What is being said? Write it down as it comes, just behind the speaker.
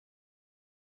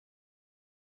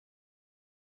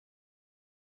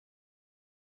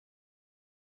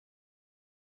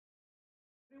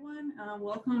everyone.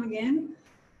 Welcome again.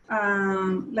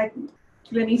 Like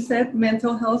Lenny said,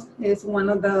 mental health is one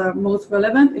of the most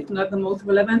relevant, if not the most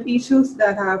relevant issues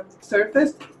that have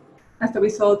surfaced as a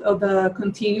result of the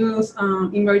continuous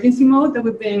emergency mode that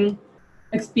we've been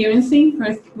experiencing,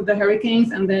 first with the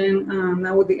hurricanes and then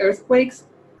now with the earthquakes.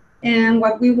 And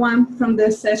what we want from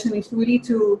this session is really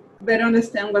to better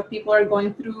understand what people are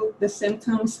going through, the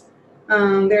symptoms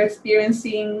they're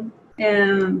experiencing,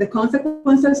 and the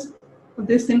consequences of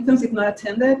these symptoms if not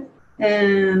attended,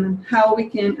 and how we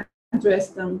can address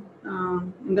them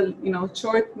in the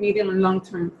short, medium, and long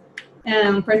term.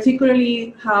 And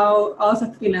particularly how us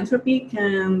as philanthropy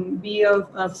can be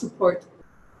of support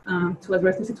to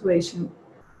address the situation.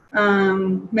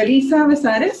 Melissa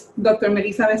Bezares, Dr.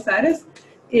 Melissa Bezares,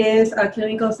 is a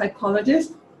clinical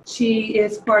psychologist. She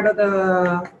is part of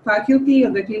the faculty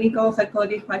of the clinical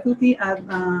psychology faculty at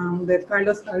the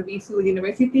Carlos Albizu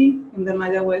University in the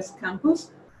Mayagüez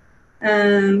campus.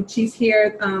 And she's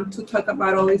here to talk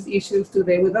about all these issues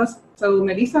today with us. So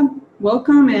Melissa,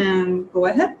 welcome and go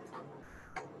ahead.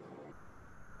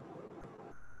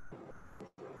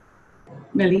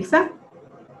 Melissa?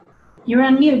 You're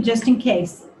on mute, just in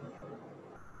case.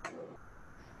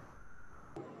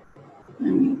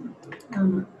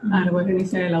 Voy a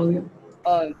reiniciar el audio.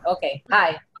 Oh, okay.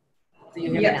 Hi. Do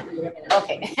you hear me now?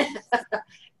 Okay.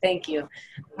 Thank you.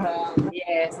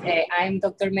 Yes, I'm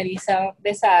Dr. Melissa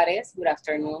Bezares. Good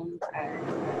afternoon.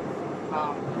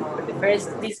 For the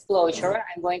first disclosure,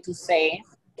 I'm going to say,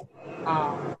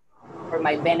 for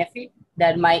my benefit,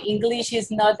 that my English is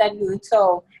not that good.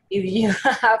 So if you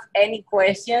have any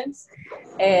questions,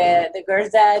 the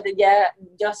girls that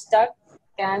just talked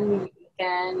can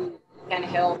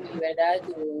help me with that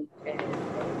to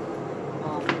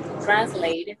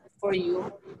translate for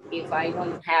you if I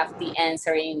don't have the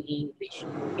answer in English,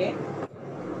 okay?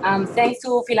 Thanks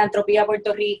to Filantropia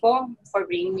Puerto Rico for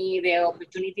bringing me the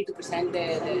opportunity to present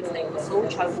the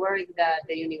social work that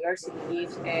the university did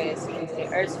since the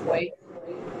earthquake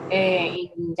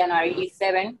in January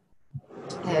 7,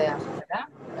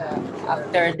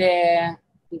 after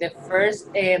the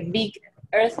first big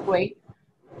earthquake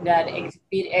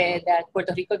that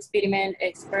Puerto Rico experiment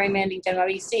in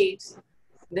January 6.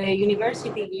 The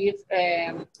university gave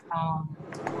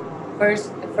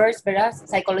first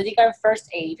psychological first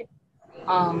aid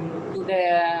to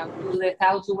the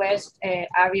southwest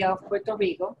area of Puerto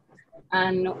Rico,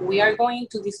 and we are going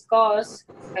to discuss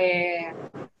a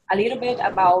little bit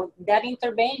about that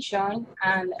intervention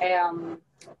and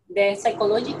the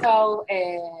psychological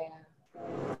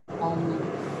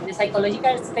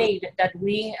state that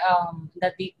we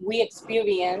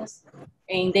experience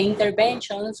in the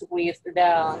interventions with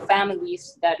the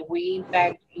families that we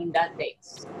impact in that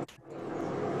days.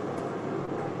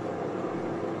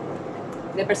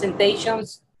 The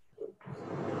presentations.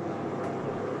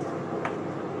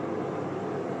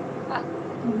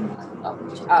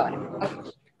 Okay.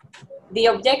 The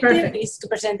objective is to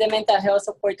present the mental health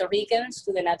of Puerto Ricans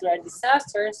to the natural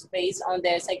disasters based on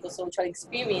their psychosocial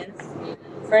experience.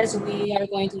 First, we are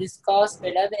going to discuss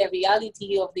the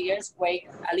reality of the earthquake,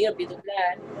 a little bit of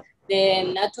that, the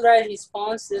natural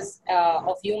responses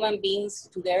of human beings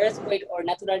to the earthquake or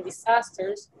natural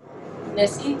disasters, the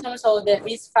symptoms of the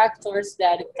risk factors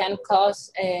that can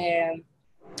cause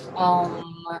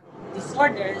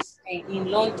disorders in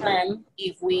long term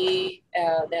if we,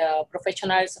 the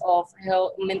professionals of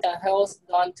mental health,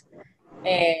 don't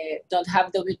have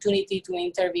the opportunity to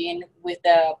intervene with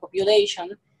the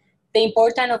population. The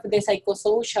importance of the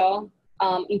psychosocial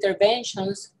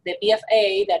interventions, the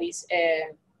PFA, that is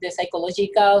the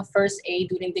psychological first aid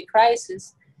during the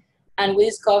crisis, and we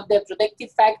discussed the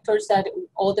protective factors that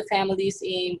all the families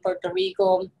in Puerto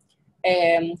Rico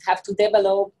have to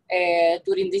develop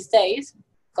during these days,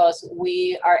 because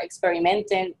we are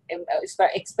experimenting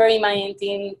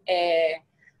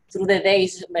through the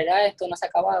days, ¿verdad? Esto no se ha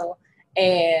acabado.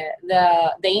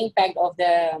 The impact of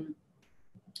the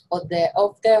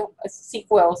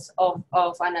sequels of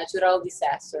a natural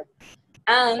disaster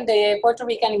and the Puerto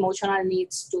Rican emotional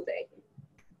needs today.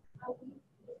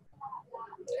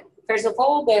 First of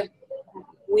all,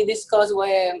 we discussed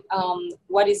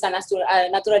what is a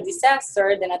natural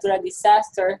disaster. The natural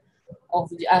disaster,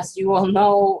 as you all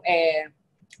know,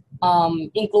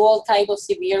 include all types of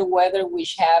severe weather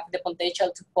which have the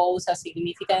potential to pose a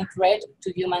significant threat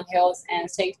to human health and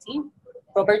safety,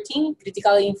 property,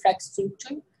 critical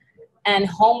infrastructure, and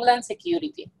homeland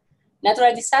security.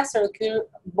 Natural disasters occur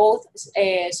both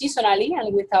seasonally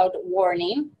and without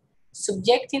warning,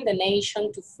 subjecting the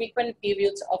nation to frequent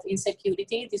periods of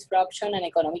insecurity, disruption, and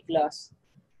economic loss.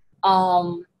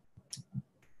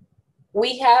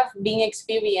 We have been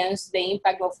experienced the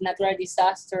impact of natural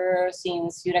disasters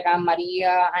since Hurricane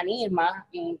Maria and Irma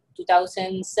in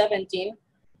 2017,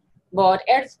 but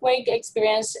earthquake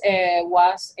experience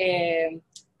was an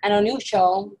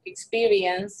unusual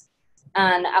experience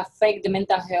and affect the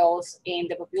mental health in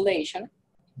the population.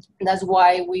 That's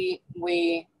why we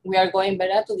are going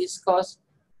better to discuss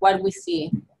what we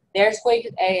see. The earthquake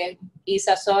is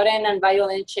a sudden and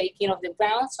violent shaking of the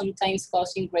ground, sometimes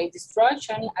causing great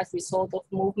destruction as a result of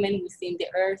movement within the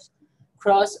earth,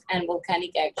 crust, and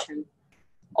volcanic action.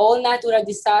 All natural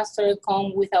disasters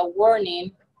come without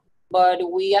warning, but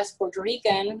we as Puerto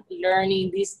Rican learn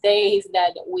in these days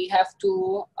that we have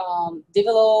to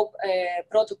develop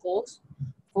protocols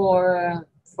for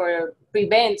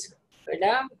prevent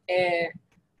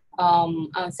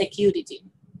and security.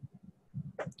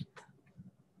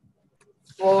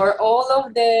 For all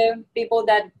of the people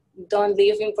that don't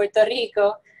live in Puerto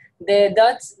Rico, the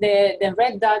dots, the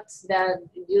red dots that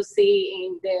you see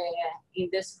in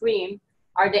the screen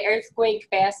are the earthquake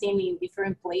passing in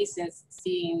different places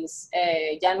since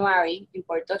January in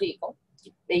Puerto Rico.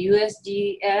 The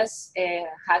USGS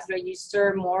has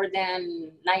registered more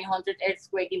than 900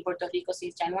 earthquakes in Puerto Rico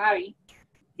since January.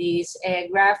 This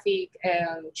graphic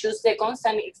shows the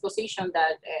constant exposition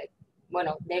that,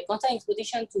 the constant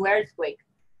exposition to earthquake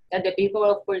that the people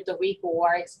of Puerto Rico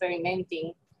are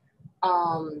experimenting.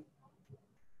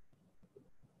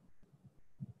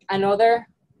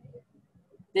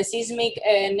 The seismic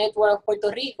network of Puerto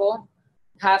Rico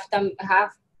have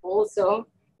also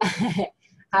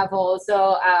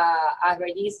a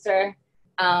register.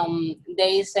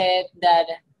 They said that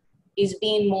it's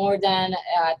been more than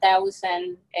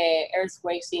 1,000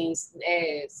 earthquakes since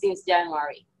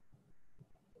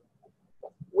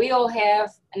we all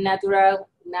have natural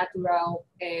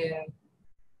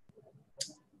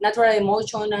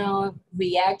emotional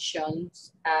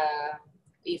reactions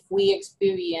if we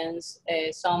experience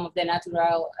some of the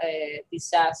natural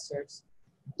disasters.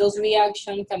 Those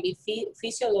reactions can be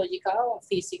physiological or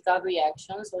physical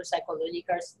reactions or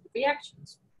psychological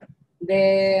reactions.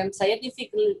 The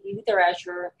scientific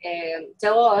literature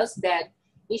tells us that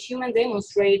each human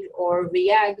demonstrate or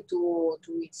react to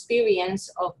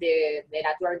experience of the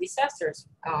natural disasters.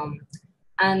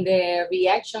 And the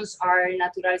reactions are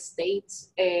natural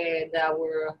states that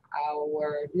our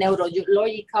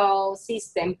neurological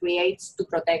system creates to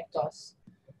protect us.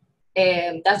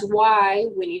 That's why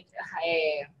we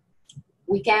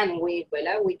can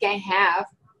have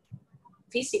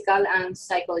physical and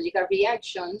psychological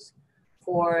reactions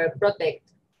for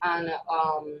protect. And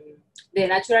the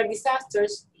natural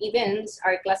disasters events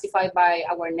are classified by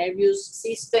our nervous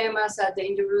system as a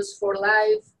dangerous for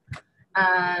life,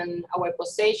 and our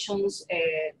possessions,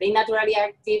 they naturally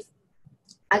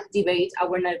activate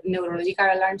our neurological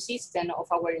alarm system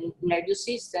of our nervous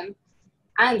system,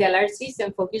 and the alert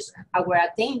system focuses our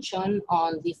attention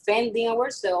on defending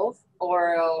ourselves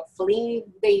or fleeing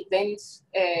the events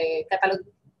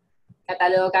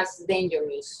cataloged as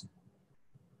dangerous.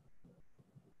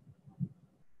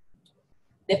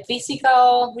 The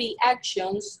physical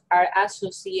reactions are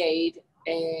associated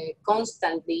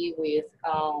constantly with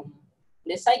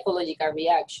the psychological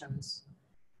reactions.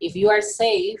 If you are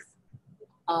safe,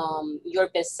 your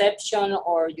perception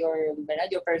or your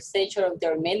perception of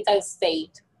your mental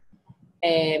state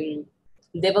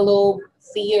develop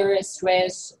fear,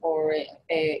 stress, or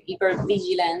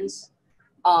hypervigilance.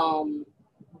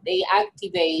 They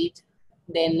activate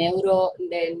the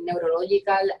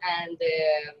neurological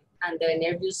and the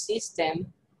nervous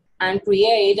system and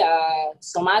create a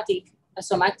somatic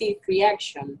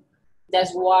reaction.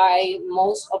 That's why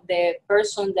most of the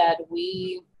person that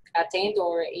we attend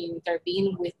or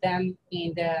intervene with them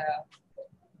in the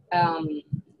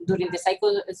during the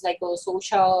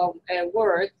psychosocial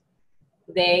work,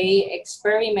 they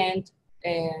experiment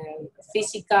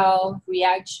physical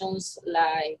reactions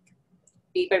like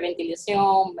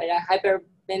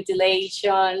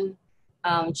hyperventilation,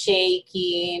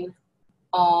 shaking,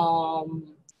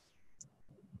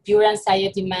 pure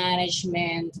anxiety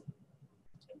management,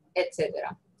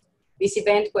 etc. This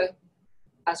event,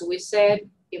 as we said,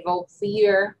 evoke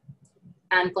fear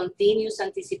and continuous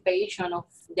anticipation of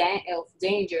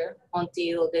danger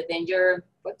until the danger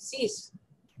ceases.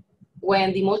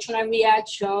 When the emotional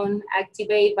reaction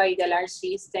activated by the alarm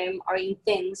system are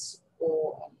intense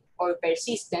or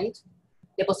persistent,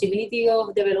 the possibility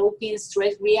of developing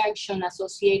stress reaction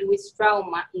associated with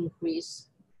trauma increase.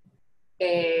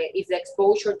 If the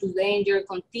exposure to danger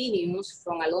continues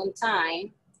from a long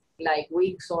time, like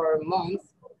weeks or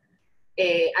months,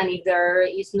 and if there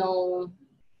is no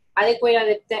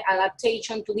adequate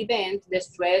adaptation to the event, the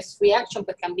stress reaction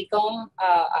can become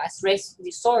a stress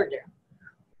disorder.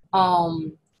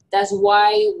 That's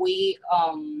why we,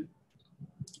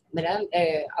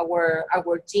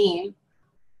 our team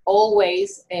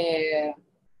always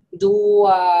do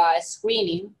a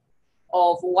screening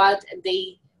of what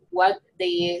they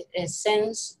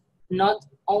sense, not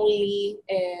only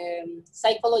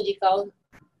psychological,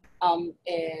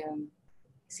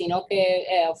 sino que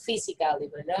physically,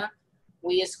 ¿verdad?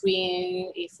 We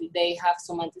screen if they have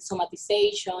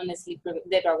somatization, sleep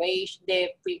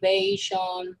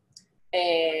deprivation,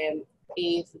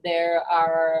 if there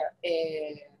are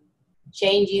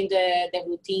changing the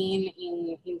routine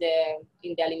in the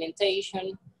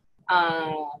alimentation,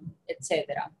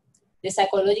 etc. The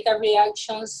psychological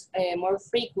reactions more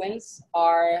frequent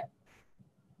are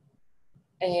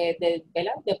the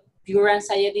pure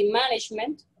anxiety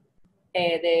management,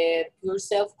 the pure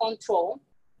self-control,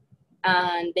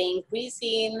 and the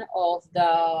increasing of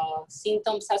the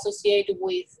symptoms associated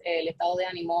with el estado de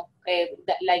ánimo,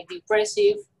 like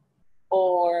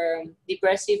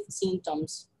depressive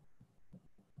symptoms.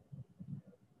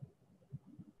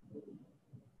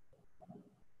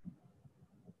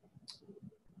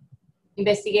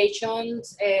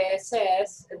 Investigations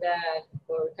says that,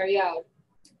 or carry out,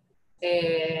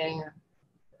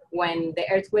 when the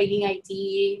earthquake in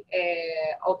Haiti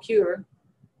occurred,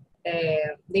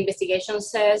 the investigation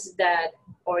says that,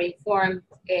 or informed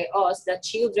us that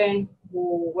children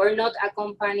who were not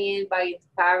accompanied by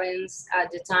parents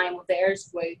at the time of the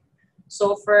earthquake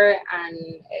suffer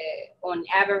on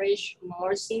average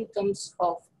more symptoms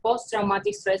of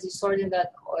post-traumatic stress disorder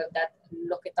that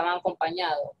los que estaban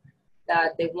acompañados,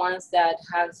 that the ones that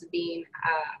has been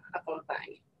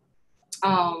accompanied.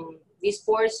 This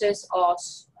forces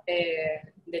us,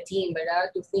 the team,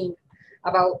 ¿verdad?, to think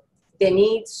about the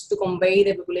needs to convey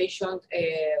the population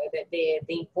the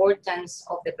importance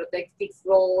of the protective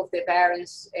role of the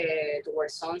parents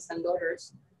towards sons and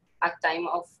daughters at time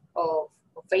of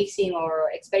facing or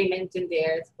experimenting the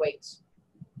earthquakes.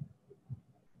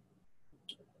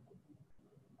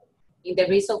 In the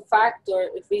risk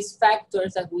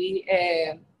factors that we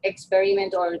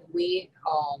experiment or we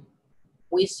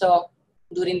saw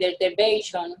during the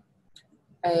intervention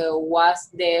was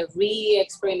the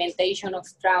re-experimentation of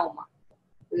trauma.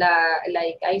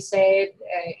 Like I said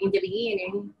in the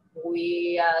beginning,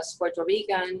 we as Puerto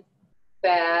Rican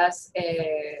pass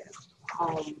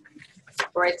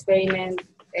or experiment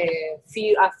a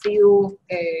few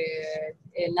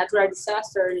natural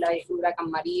disasters like Huracán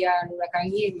Maria and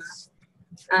Huracán Irma.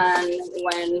 And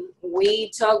when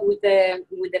we talk with the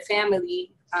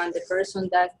family and the person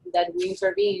that we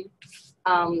intervene,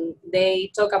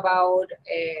 they talk about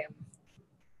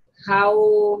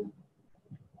how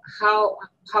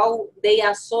they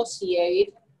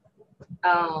associate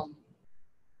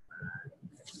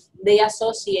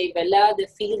the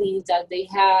feelings that they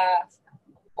have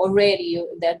already,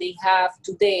 that they have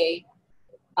today,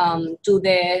 to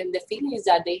the feelings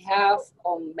that they have,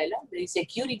 the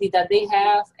insecurity that they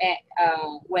have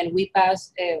when we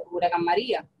pass Huracán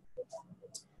Maria.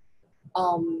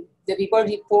 The people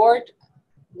report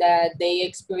that they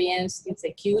experience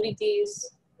insecurities.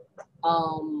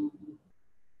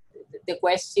 The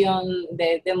question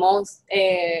that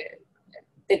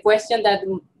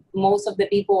most of the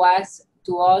people ask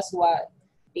to us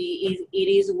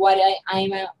is what I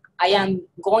am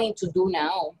going to do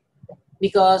now,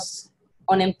 because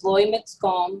unemployment's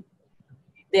come,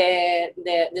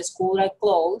 the schools are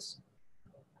closed.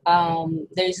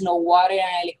 There is no water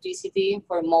and electricity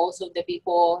for most of the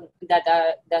people that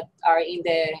are in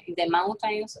the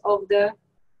mountains of the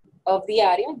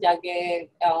area, ya que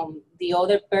the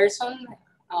other person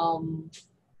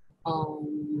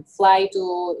fly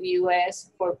to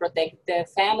US for protect their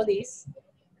families,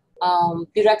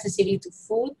 pure accessibility to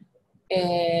food,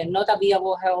 not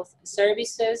available health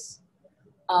services.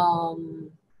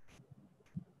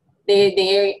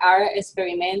 They are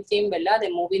experimenting, ¿verdad?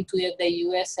 They're moving to the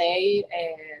USA.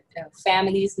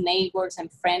 Families, neighbors,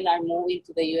 and friends are moving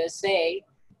to the USA,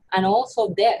 and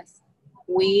also death.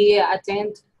 We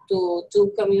attend to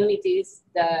 2 communities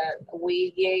that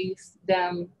we gave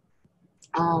them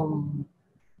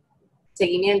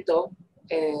seguimiento.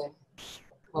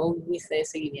 How do we say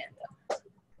seguimiento?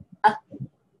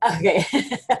 Okay.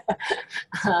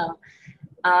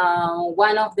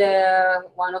 One of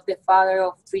the father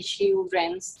of 3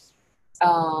 children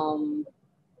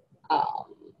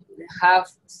have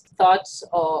thoughts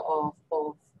of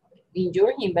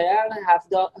injuring, but have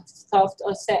thoughts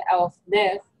of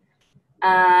death,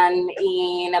 and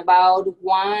in about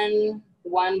one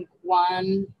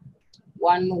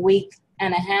 1 week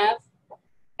and a half,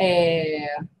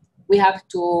 we have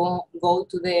to go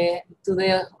to the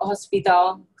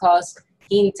hospital because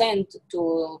he intended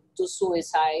to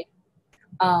suicide.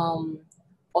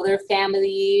 Other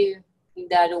family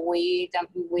that we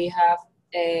have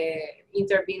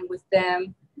intervened with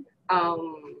them.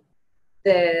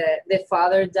 The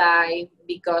father died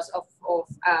because of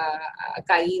a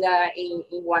caída in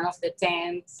one of the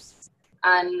tents,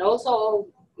 and also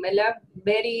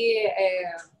very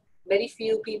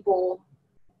few people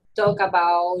talk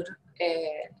about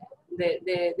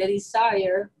the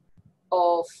desire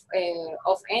of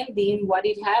ending what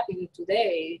it happened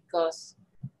today, because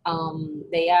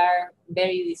they are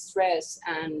very distressed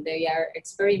and they are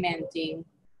experimenting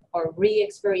or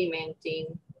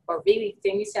re-experimenting or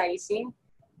re-victimizing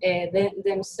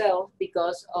themselves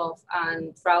because of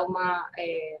a trauma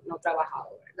no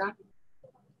trabajado, ¿verdad?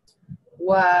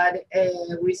 What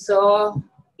we saw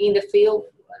in the field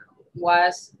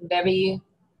was very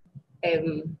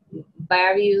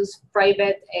various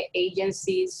private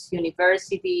agencies,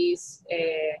 universities,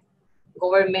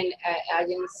 government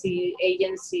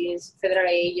agencies, federal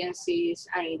agencies,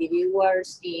 and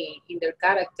individuals in their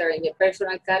character, in their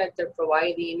personal character,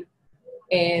 providing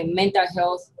mental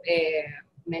health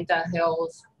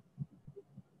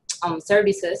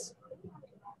services.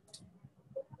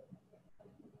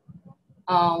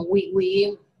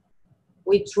 We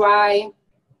try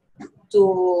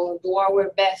to do our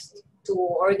best to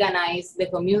organize the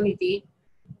community,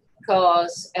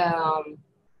 because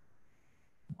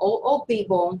all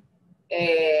people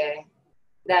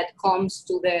that comes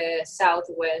to the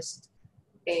Southwest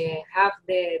have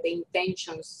the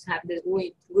intentions, have the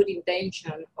good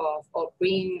intention of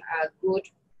bringing a good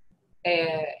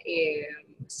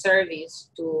service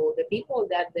to the people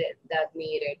that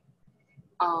need it.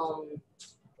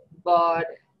 But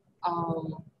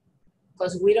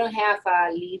because we don't have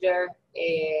a leader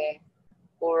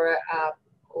or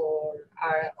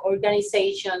our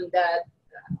organization that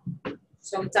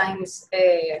sometimes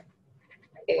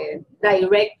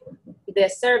direct the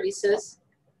services,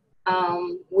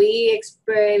 we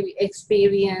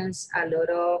experience a lot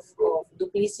of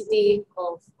duplicity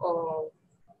of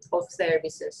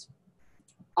services.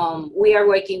 We are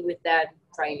working with that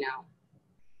right now.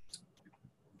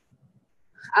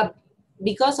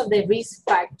 Because of the risk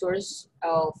factors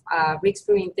of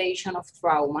re-experimentation of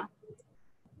trauma,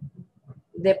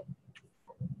 the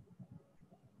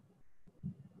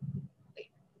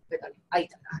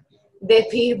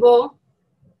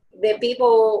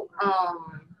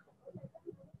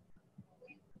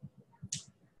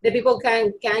people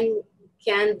can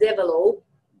develop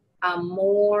a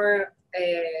more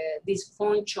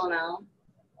dysfunctional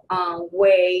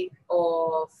way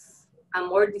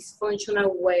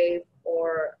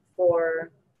for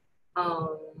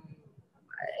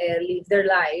live their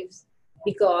lives,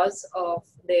 because of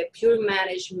the pure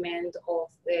management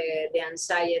of the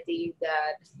anxiety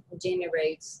that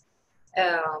generates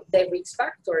the risk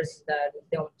factors, that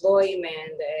the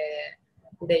employment,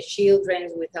 the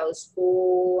children without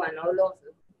school, and all of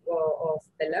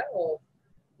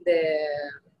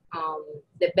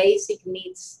the basic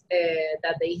needs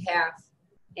that they have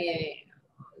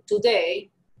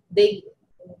today.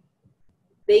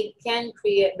 They can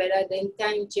create better, they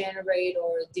can generate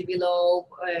or develop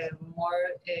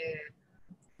more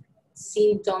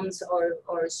symptoms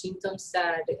or symptoms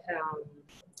that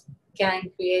can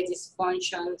create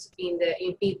dysfunctions in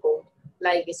people,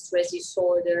 like stress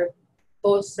disorder,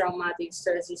 post-traumatic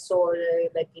stress disorder,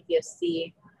 like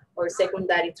PTSD, or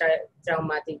secondary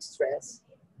traumatic stress.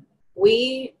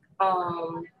 We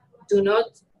do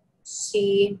not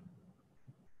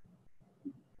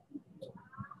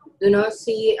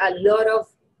see a lot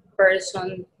of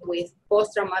person with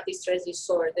post-traumatic stress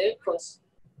disorder, because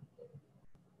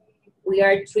we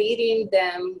are treating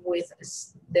them with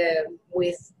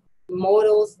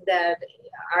models that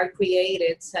are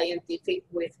created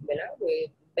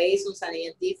based on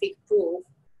scientific proof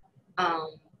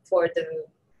for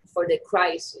the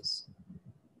crisis.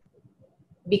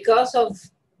 Because of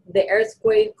the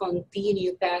earthquake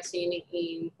continue passing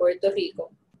in Puerto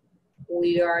Rico,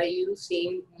 we are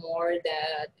using more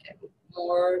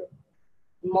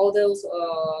models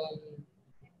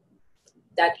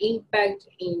that impact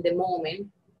in the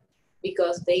moment,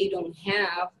 because they don't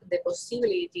have the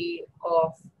possibility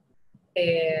of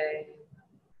a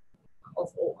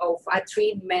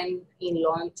treatment in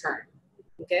long term.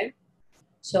 Okay,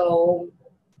 so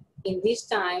in this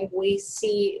time we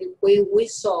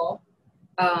saw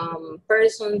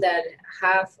persons that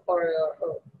have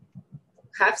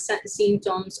have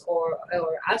symptoms or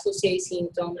associate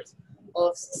symptoms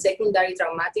of secondary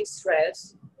traumatic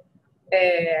stress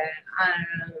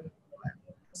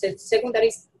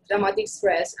secondary traumatic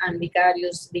stress and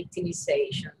vicarious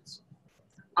victimizations.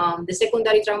 The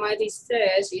secondary traumatic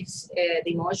stress is the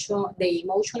emotional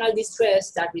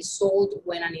distress that results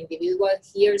when an individual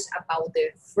hears about the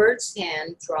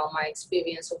first-hand trauma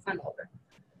experience of another.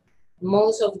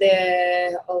 Most of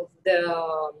the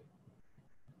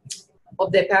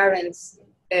parents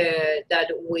that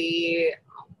we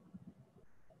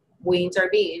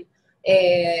intervene,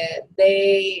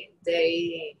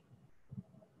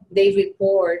 they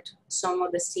report some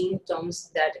of the symptoms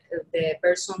that the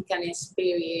person can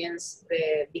experience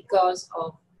because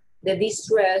of the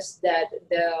distress that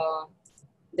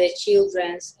the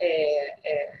children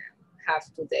have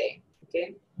today.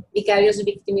 Okay, vicarious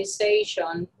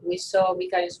victimization. We saw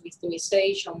vicarious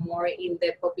victimization more in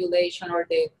the population or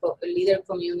the leader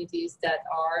communities that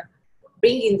are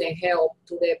bringing the help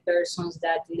to the persons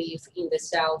that live in the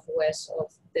southwest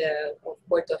of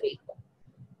Puerto Rico.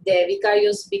 The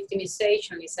vicarious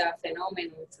victimization is a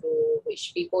phenomenon through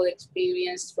which people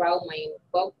experience trauma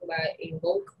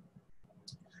invoked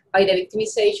by the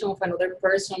victimization of another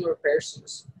person or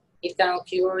persons. It can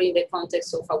occur in the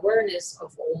context of awareness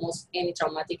of almost any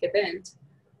traumatic event,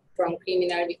 from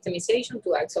criminal victimization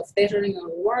to acts of terror or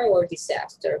war or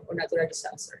disaster or natural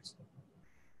disasters.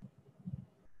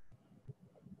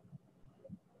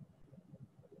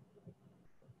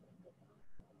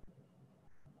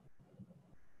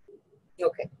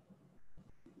 Okay.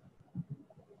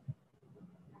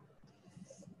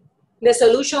 The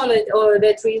solution or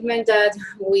the treatment that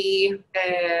we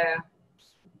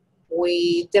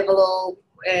developed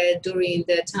during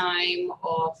the time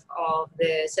of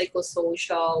the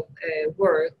psychosocial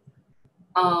work,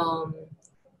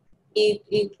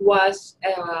 it was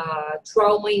a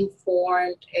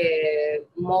trauma-informed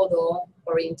model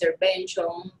or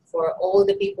intervention for all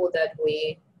the people that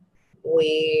we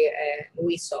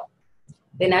saw.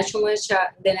 The National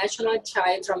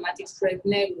Child Traumatic Stress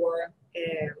Network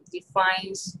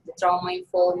defines the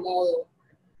trauma-informed model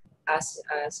as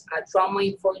a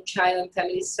trauma-informed child and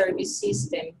family service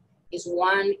system is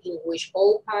one in which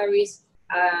all parties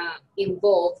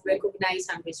involved recognize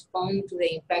and respond to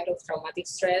the impact of traumatic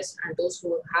stress, and those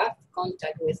who have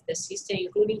contact with the system,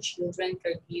 including children,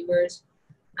 caregivers,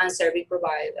 and service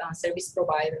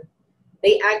provider.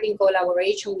 They act in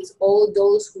collaboration with all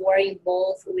those who are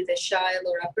involved with a child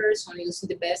or a person, using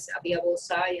the best available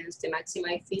science to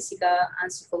maximize physical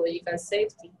and psychological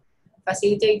safety,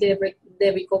 facilitate the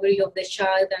recovery of the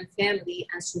child and family,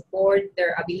 and support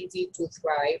their ability to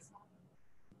thrive.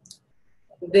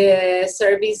 The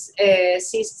service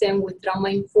system with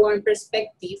trauma-informed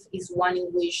perspective is one in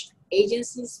which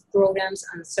agencies, programs,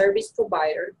 and service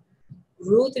providers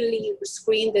routinely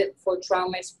screen for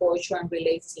trauma exposure and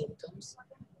related symptoms,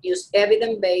 use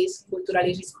evidence-based,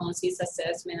 culturally responsive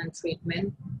assessment and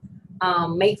treatment,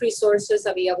 make resources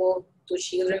available to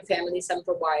children, families, and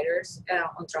providers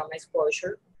on trauma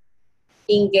exposure,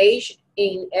 engage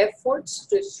in efforts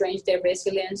to strengthen the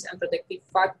resilience and protective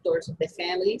factors of the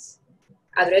families,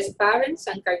 address parents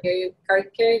and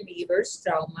caregivers'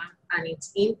 trauma and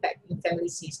its impact in family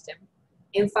system,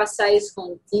 emphasize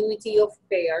continuity of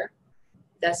care.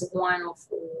 That's one of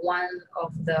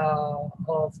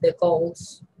the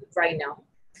goals right now,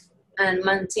 and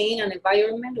maintain an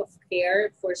environment of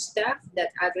care for staff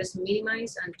that address,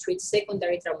 minimize, and treat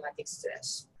secondary traumatic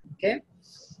stress. Okay.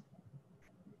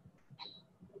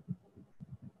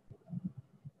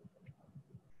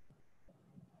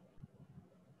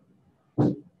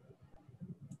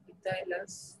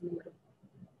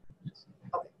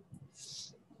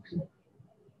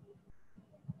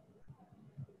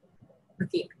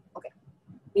 Okay. Okay.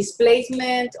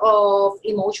 Displacement of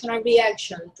emotional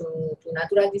reaction to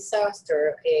natural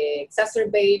disaster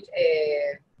exacerbate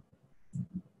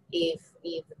if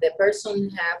the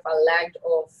person have a lack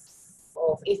of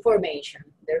information.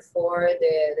 Therefore,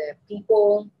 the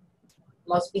people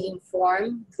must be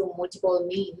informed through multiple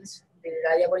means,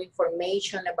 reliable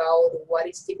information about what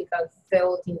is typically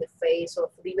felt in the face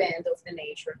of the event of the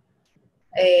nature.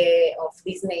 Of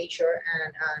this nature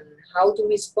and how to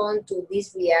respond to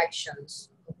these reactions.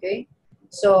 Okay,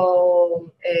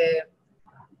 so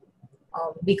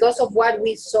because of what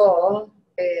we saw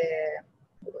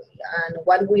and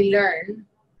what we learned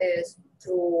is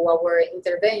through our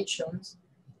interventions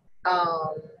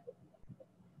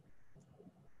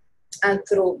and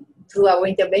through our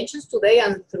interventions today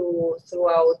and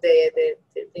throughout the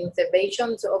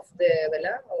interventions of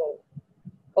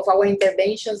our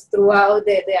interventions throughout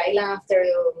the island after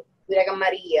Hurricane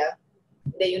Maria,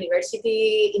 the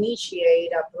university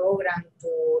initiated a program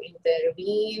to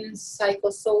intervene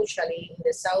psychosocially in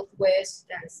the southwest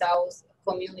and south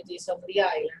communities of the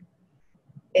island.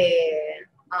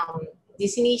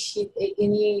 This initiative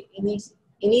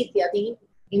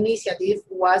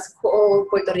was called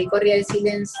Puerto Rico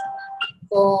Resilience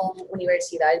con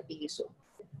Universidad Albizu,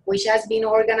 which has been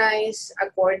organized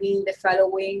according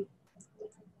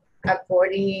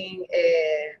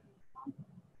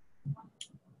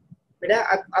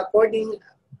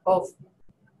of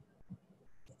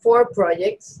 4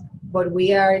 projects, but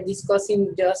we are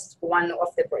discussing just one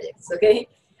of the projects, okay?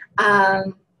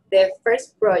 The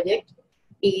first project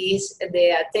is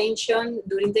the attention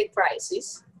during the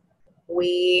crisis.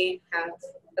 We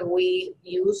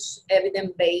use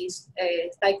evidence-based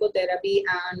psychotherapy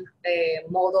and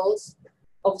models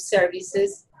of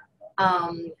services.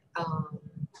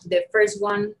 The first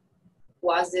one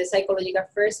was the psychological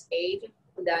first aid.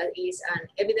 That is an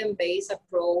evidence-based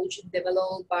approach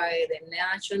developed by the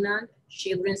National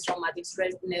Children's Traumatic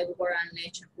Stress Network and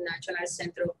National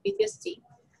Center of PTSD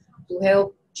to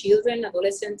help children,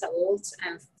 adolescents, adults,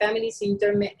 and families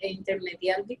immediately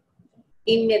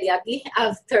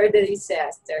after the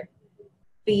disaster.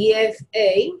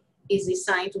 PFA is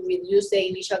designed to reduce the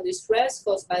initial distress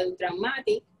caused by the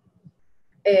traumatic.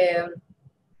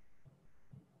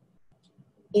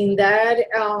 In that,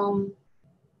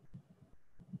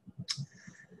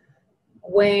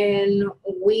 when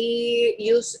we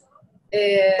use,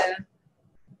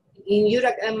 in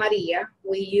Hurricane Maria,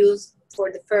 we use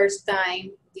for the first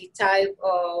time this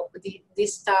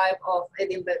type of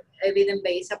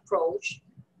evidence-based approach.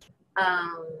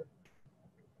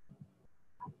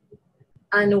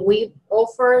 And we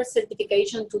offer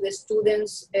certification to the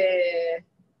students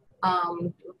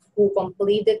who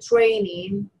complete the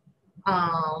training.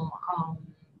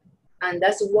 And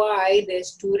that's why the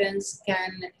students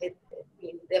can,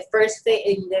 during the first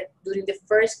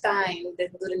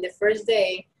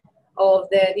day of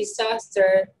the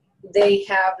disaster, they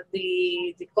have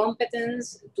the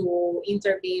competence to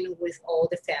intervene with all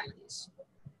the families.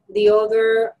 The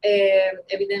other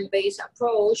evidence-based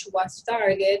approach was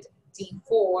Target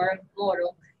T4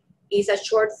 model. Is a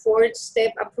short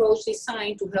 4-step approach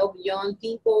designed to help young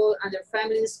people and their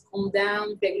families calm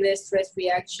down, regulate stress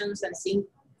reactions, and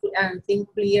think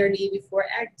clearly before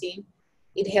acting.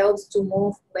 It helps to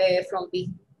move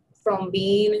from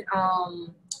being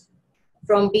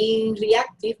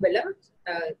reactive,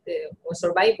 or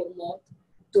survival mode,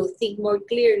 to think more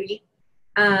clearly.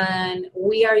 And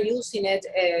we are using it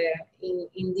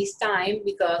in this time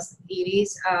because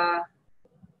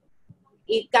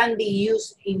it can be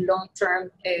used in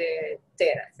long-term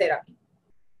therapy.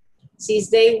 Since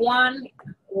day one,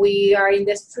 we are in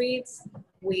the streets.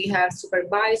 We have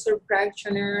supervisors,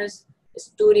 practitioners,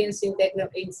 students in the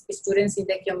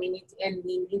community and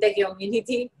in the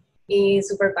community in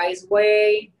supervised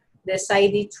way. The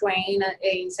PsyD train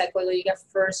in psychological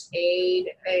first aid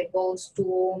goes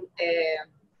to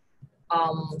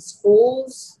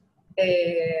schools,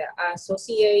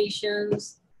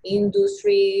 associations,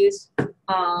 industries,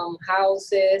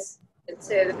 houses,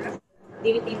 etc.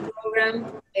 DBT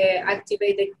program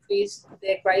activate the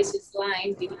crisis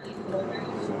line. DBT program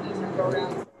is a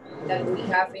program that we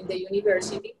have in the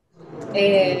university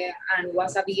and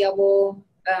was available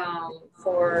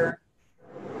for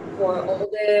all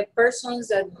the persons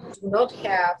that do not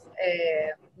have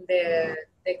the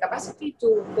capacity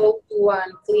to go to a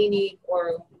clinic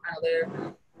or another.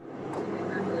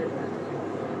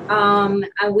 And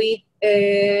we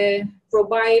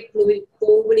provide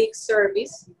public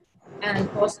service and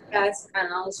podcast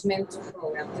announcement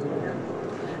programs.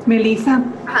 Melissa,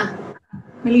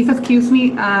 Melissa, excuse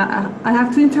me, I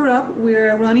have to interrupt.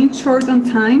 We're running short on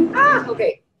time.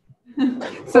 Okay.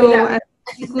 So I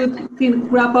think we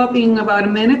could wrap up in about a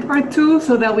minute or two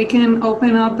so that we can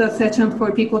open up the session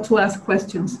for people to ask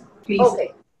questions, please.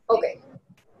 Okay.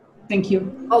 Thank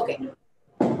you. Okay.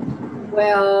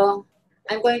 Well,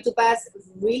 I'm going to pass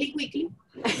really quickly.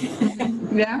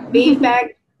 Yeah. In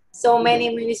fact, so many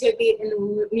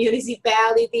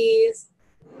municipalities,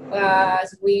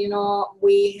 as we know,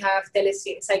 we have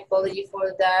telepsychology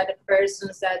for that,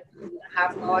 persons that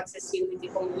have no accessibility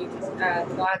communities,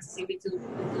 no accessibility to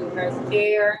health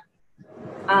care.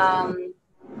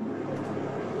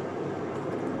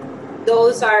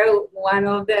 Those are one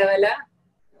of the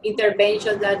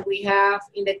interventions that we have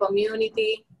in the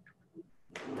community.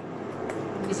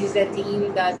 This is the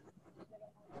team that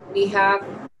we have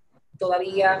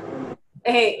todavía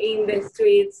in the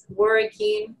streets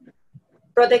working.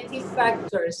 Protective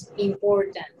factors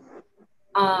important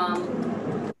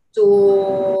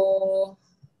to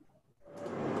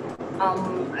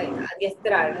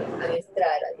Adiestrar.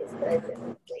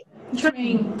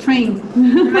 Train. Train,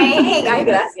 ay,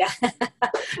 gracias.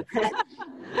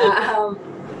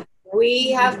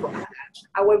 We have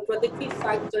our protective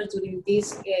factors during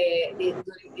this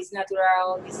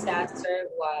natural disaster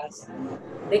was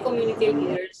the community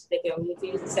leaders, the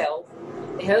community itself,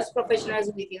 the health professionals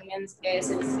with human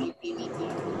sensitivity,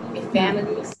 the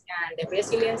families, and the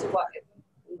resilience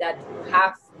that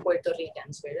have Puerto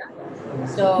Ricans, ¿verdad?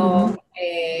 So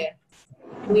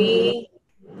we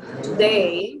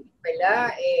today,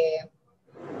 ¿verdad?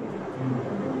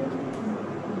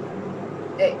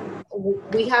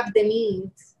 We have the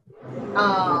needs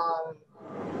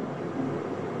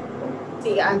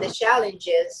and the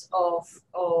challenges of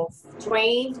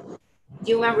trained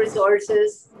human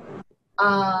resources,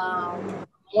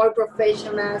 more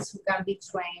professionals who can be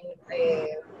trained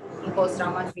in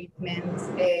post-trauma treatment,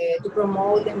 to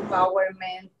promote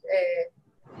empowerment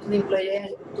to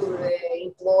the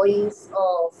employees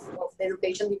of the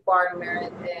education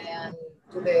department and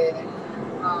to the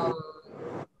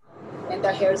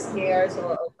mental health care,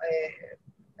 so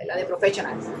the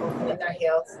professionals of mental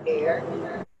health care.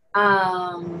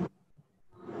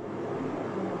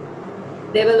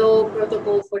 Develop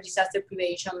protocol for disaster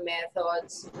prevention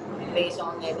methods based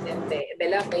on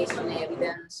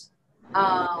evidence.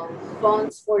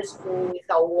 Funds for school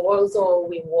without walls or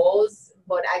with walls,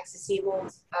 but accessible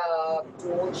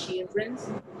to all children.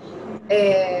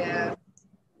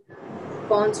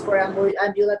 Funds for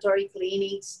ambulatory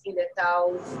clinics in the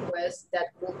Southwest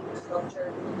that could be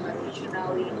structured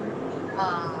additionally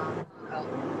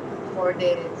for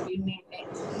the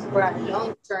treatment, for a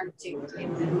long-term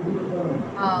treatment.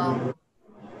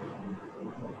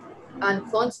 And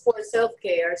funds for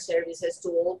self-care services to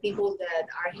all people that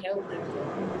are healthy.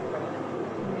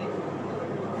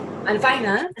 And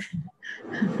finally,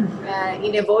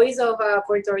 in the voice of a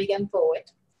Puerto Rican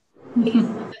poet, it's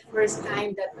not the first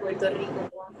time that Puerto Rico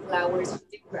won flowers with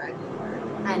the crack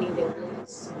and in the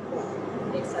woods.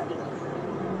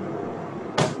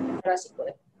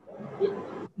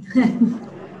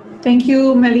 Thank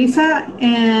you, Melissa.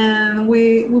 And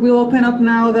we will open up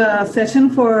now the session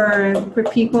for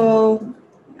people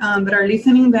that are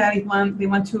listening that they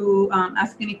want to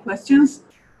ask any questions.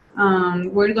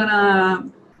 We're gonna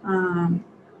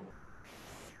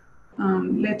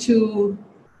let you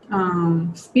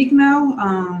speak now.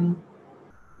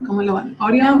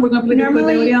 Orion, we're gonna put the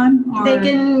Orion. They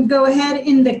can go ahead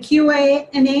in the Q&A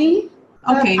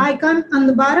icon on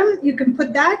the bottom. You can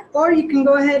put that, or you can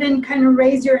go ahead and kind of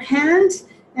raise your hand,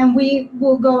 and we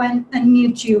will go and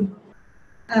unmute you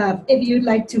if you'd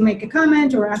like to make a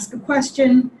comment or ask a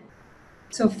question.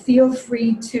 So feel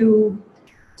free to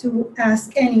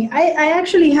ask any. I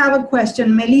actually have a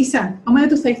question, Melissa. I wanted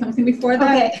to say something before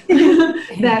that.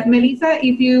 Okay. That Melissa,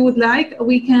 if you would like,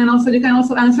 you can also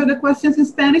answer the questions in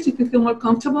Spanish if you feel more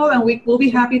comfortable, and we will be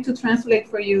happy to translate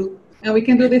for you. And we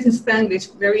can do this in Spanish,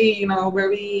 very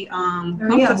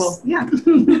comfortable. Yeah.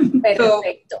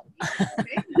 Perfecto.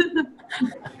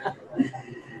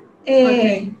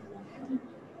 Okay.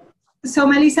 So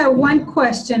Melissa, one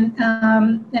question,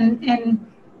 and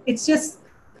it's just,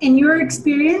 in your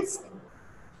experience,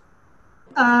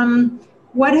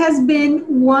 what has been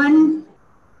one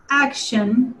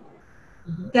action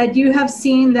that you have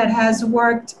seen that has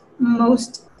worked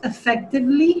most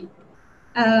effectively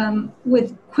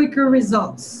with quicker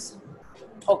results?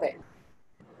 Okay.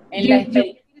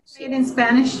 Say it in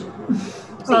Spanish?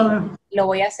 Sí, lo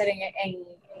voy a hacer en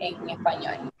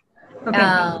español. Okay.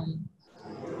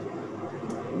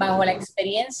 Bajo la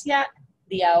experiencia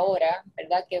de ahora,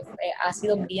 ¿verdad? Que ha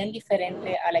sido bien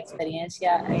diferente a la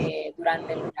experiencia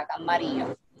durante el huracán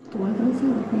María.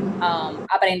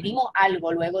 Aprendimos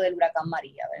algo luego del huracán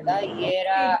María, ¿verdad? Y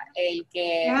era el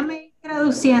que... Déjame ir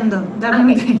traduciendo.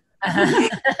 Okay.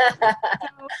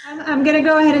 I'm going to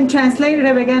go ahead and translate,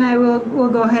 Rebecca, and I will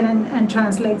go ahead and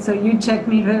translate, so you check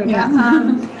me, Rebecca.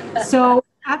 Yeah. So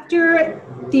after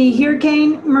the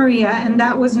Hurricane Maria, and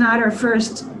that was not our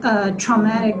first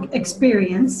traumatic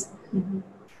experience,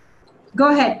 go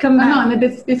ahead, come back. No,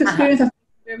 this experience is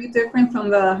very different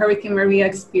from the Hurricane Maria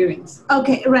experience.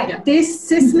 Okay, right. Yeah. This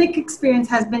seismic experience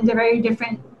has been very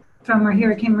different from our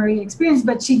Hurricane Maria experience,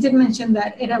 but she did mention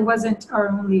that it wasn't our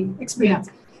only experience.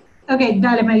 Yeah. Okay,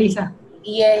 dale, Melissa.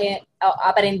 Y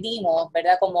aprendimos,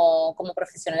 ¿verdad? Como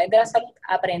profesionales de la salud,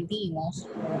 aprendimos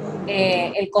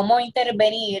el cómo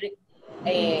intervenir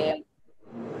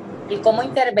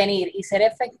y ser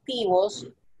efectivos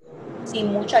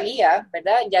sin mucha guía,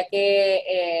 ¿verdad? Ya que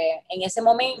en ese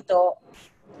momento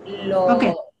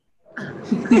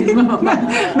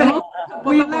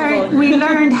We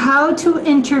learned how to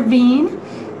intervene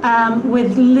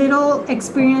with little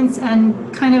experience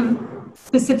and kind of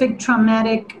specific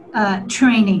traumatic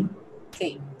training.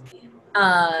 Sí.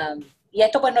 Y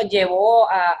esto pues nos llevó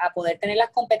a poder tener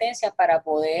las competencias para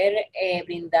poder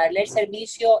brindarle el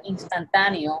servicio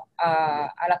instantáneo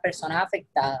a las personas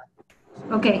afectadas.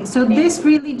 Okay, so this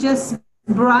really just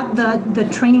brought the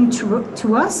training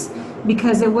to us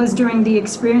because it was during the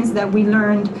experience that we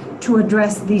learned to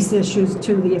address these issues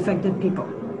to the affected people.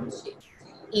 Sí.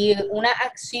 Y una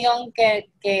acción que,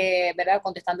 ¿verdad?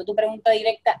 Contestando tu pregunta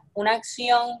directa, una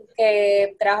acción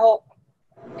que trajo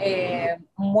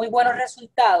muy buenos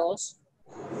resultados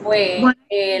fue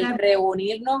el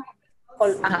reunirnos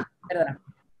con,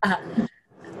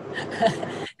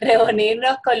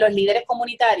 reunirnos con los líderes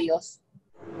comunitarios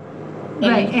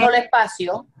en un solo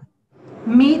espacio.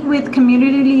 Meet with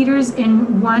community leaders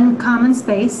in one common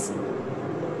space.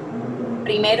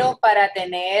 Primero para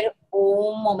tener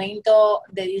un momento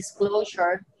de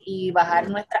disclosure y bajar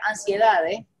nuestras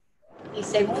ansiedades. Y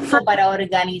segundo para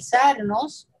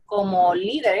organizarnos como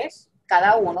líderes,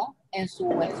 cada uno en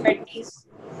su expertise,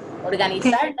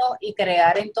 organizarnos y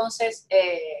crear entonces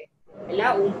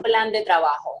un plan de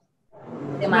trabajo.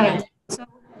 De manera.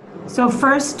 So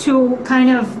first to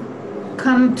kind of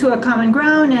come to a common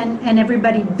ground and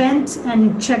everybody vent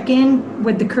and check in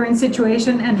with the current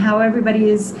situation and how everybody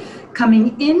is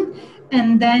coming in,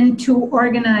 and then to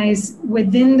organize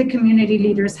within the community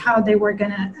leaders how they were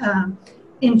going to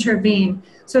intervene.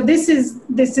 So this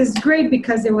is great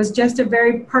because it was just a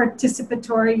very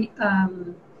participatory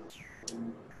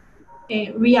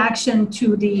reaction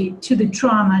to the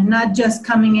trauma, not just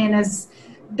coming in as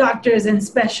doctors and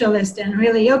specialists and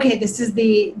really, okay, this is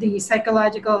the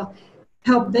psychological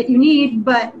help that you need,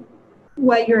 but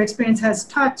what your experience has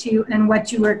taught you and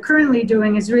what you are currently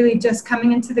doing is really just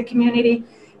coming into the community,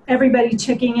 everybody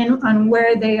checking in on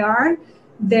where they are,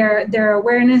 their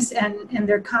awareness and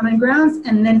their common grounds,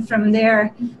 and then from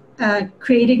there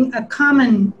creating a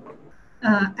common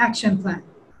action plan.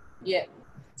 Yeah.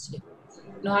 Sí.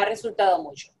 Nos ha resultado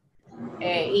mucho.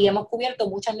 Y hemos cubierto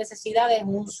muchas necesidades en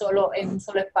un solo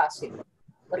espacio,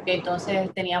 porque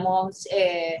entonces teníamos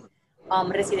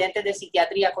residentes de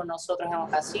psiquiatría con nosotros en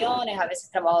ocasiones, a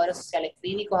veces trabajadores sociales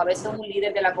clínicos, a veces un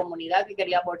líder de la comunidad que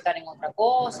quería aportar en otra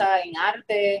cosa, en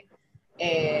arte,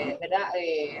 ¿verdad?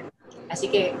 Así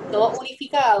que todos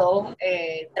unificados,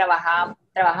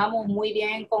 trabajamos muy bien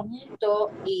en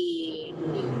conjunto y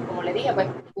como le dije, pues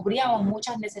cubríamos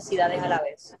muchas necesidades a la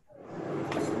vez.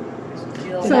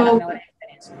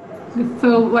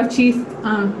 So what she's,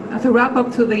 as a wrap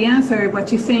up to the answer, what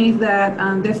she's saying is that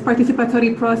this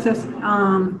participatory process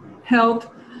helped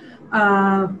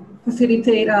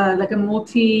facilitate like a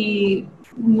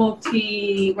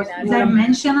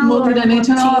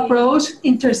multi-dimensional approach,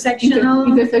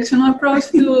 intersectional approach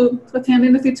to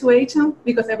attending the situation,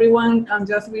 because everyone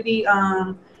just really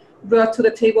brought to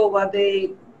the table what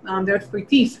their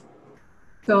expertise.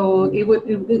 So it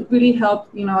really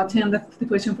helped, attend the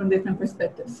situation from different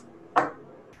perspectives.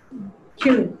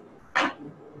 Cool.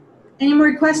 Any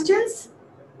more questions?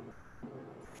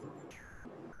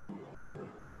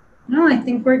 No, I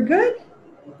think we're good.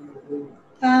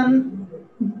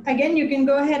 Again, you can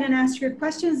go ahead and ask your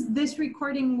questions. This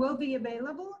recording will be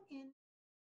available.